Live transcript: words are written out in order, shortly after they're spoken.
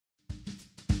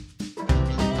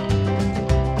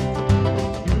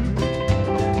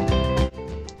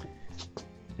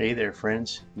Hey there,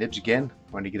 friends. Nibs again.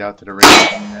 Wanted to get out to the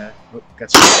range and got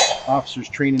some officers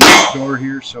training next door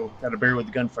here, so got to bear with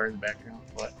the gunfire in the background.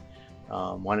 But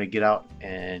wanted to get out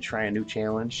and try a new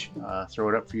challenge, throw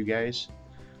it up for you guys.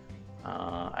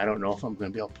 I don't know if I'm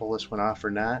going to be able to pull this one off or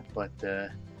not, but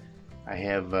I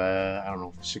have, I don't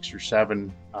know, 6 or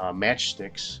 7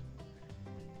 matchsticks,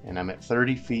 and I'm at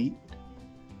 30 feet,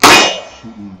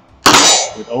 shooting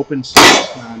with open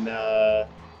sights on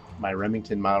my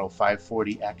Remington model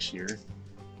 540X here.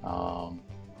 I'm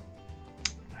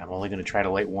only going to try to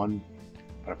light one,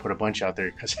 but I put a bunch out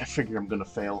there because I figure I'm going to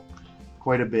fail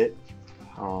quite a bit.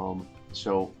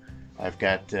 So I've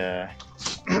got you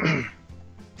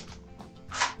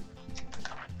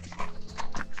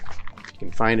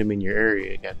can find them in your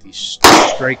area. I got these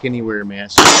strike anywhere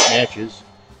matches,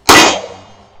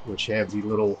 which have the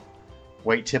little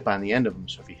white tip on the end of them.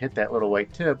 So if you hit that little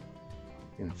white tip,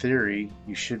 in theory,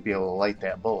 you should be able to light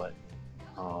that bullet.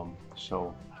 I'm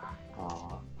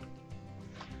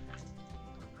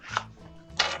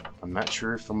not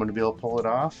sure if I'm going to be able to pull it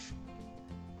off,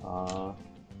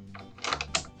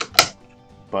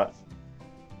 but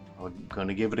I'm going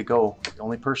to give it a go. The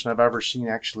only person I've ever seen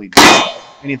actually do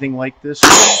anything like this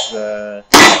was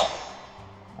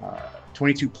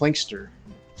 22 Plinkster.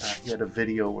 He had a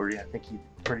video where I think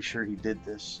pretty sure he did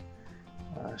this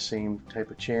same type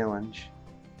of challenge.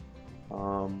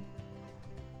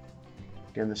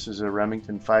 Again, this is a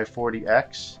Remington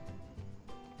 540X.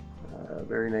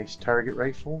 Very nice target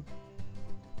rifle.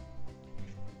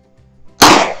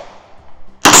 I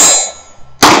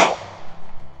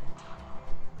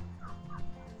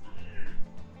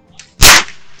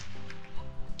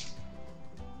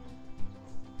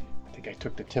think I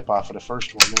took the tip off of the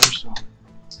first one there, so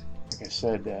like I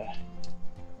said,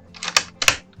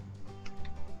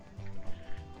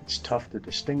 it's tough to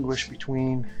distinguish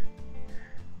between.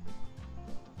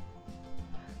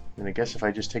 And I guess if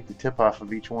I just take the tip off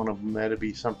of each one of them, that'd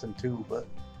be something too, but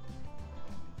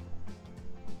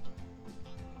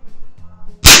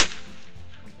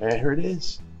there it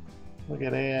is. Look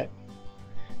at that.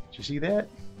 Did you see that?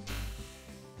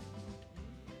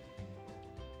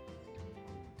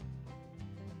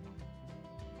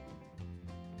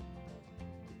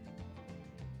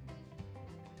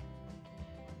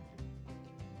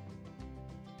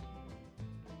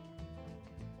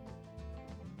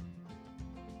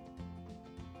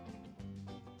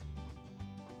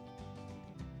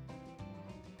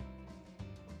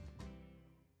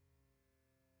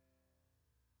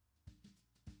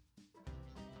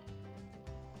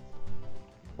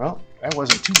 Well, that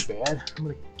wasn't too bad. I'm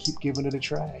gonna keep giving it a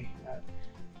try.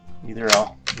 Either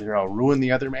I'll ruin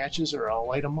the other matches or I'll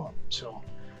light them up. So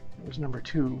that was number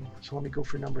 2. So let me go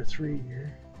for number 3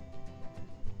 here.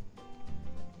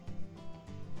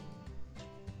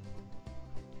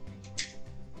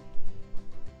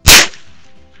 I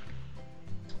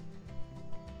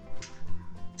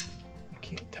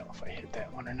can't tell if I hit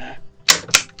that one or not.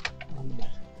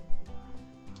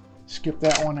 Skip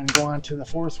that one and go on to the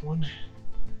 4th one.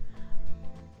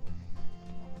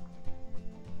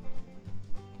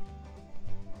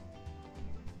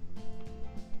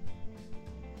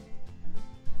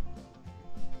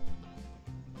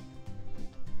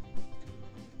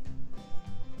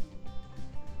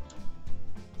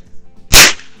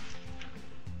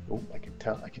 Oh, I could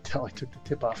tell I took the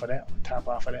tip off of that one, top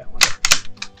off of that one.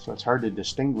 So it's hard to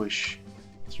distinguish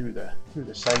through the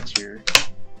sights here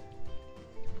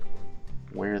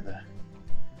where the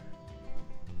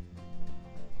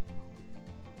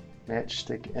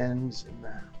matchstick ends and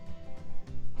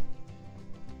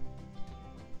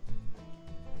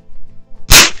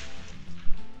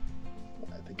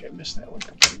I think I missed that one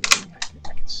completely.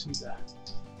 I can see the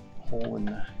hole in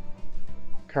the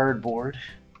cardboard.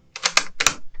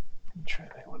 Let me try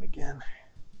that one again.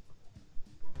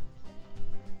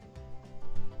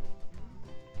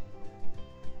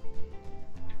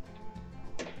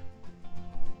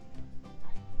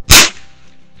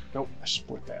 Nope, I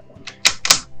split that one.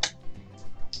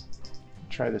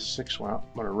 Try this 6th one out.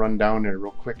 I'm going to run down there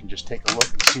real quick and just take a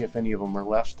look and see if any of them are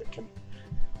left that can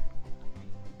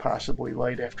possibly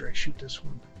light after I shoot this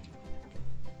one.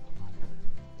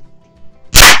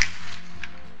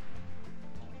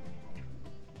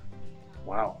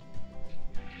 Wow.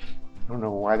 I don't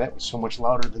know why that was so much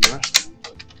louder than the rest of them,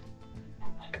 but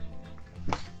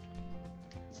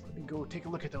let me go take a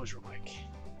look at those real quick.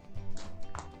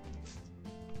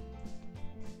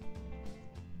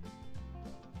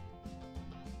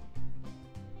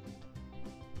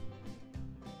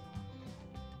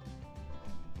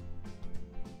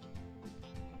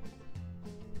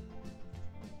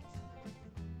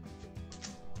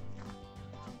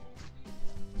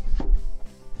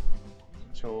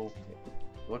 So it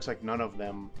looks like none of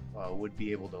them would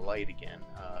be able to light again.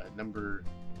 Number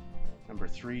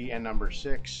 3 and number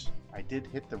 6, I did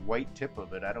hit the white tip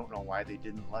of it. I don't know why they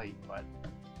didn't light, but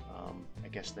I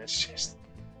guess that's just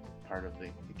part of the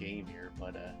game here.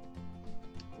 But at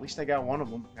least I got one of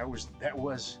them. That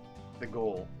was the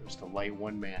goal. It was to light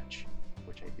one match,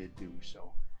 which I did do.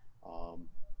 So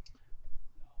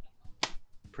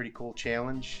pretty cool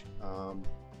challenge.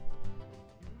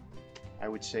 I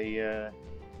would say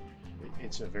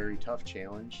it's a very tough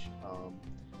challenge,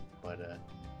 but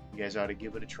you guys ought to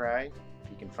give it a try.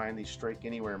 If you can find these Strike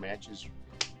Anywhere matches,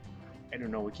 I don't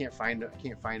know. I can't find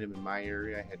them in my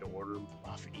area. I had to order them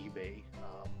off of eBay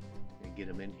and get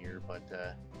them in here, but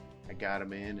I got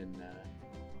them in and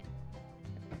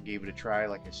gave it a try.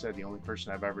 Like I said, the only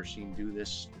person I've ever seen do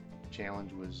this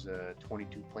challenge was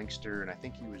 22 Plinkster, and I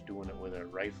think he was doing it with a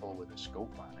rifle with a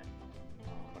scope on it.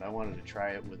 But I wanted to try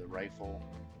it with a rifle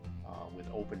with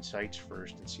open sights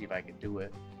first and see if I could do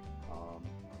it.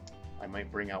 I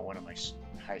might bring out one of my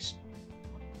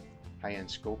high-end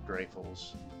scoped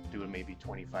rifles, do it maybe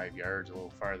 25 yards, a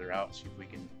little farther out, see if we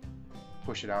can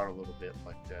push it out a little bit.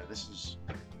 But this is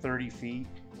 30 feet,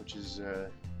 which is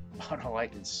about all I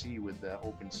can see with the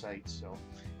open sights. So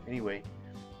anyway,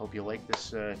 hope you like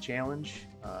this challenge,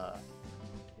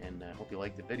 and hope you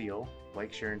like the video.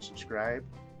 Like, share, and subscribe,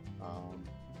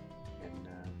 and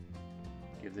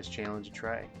give this challenge a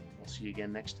try. We'll see you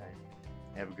again next time.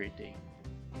 Have a great day.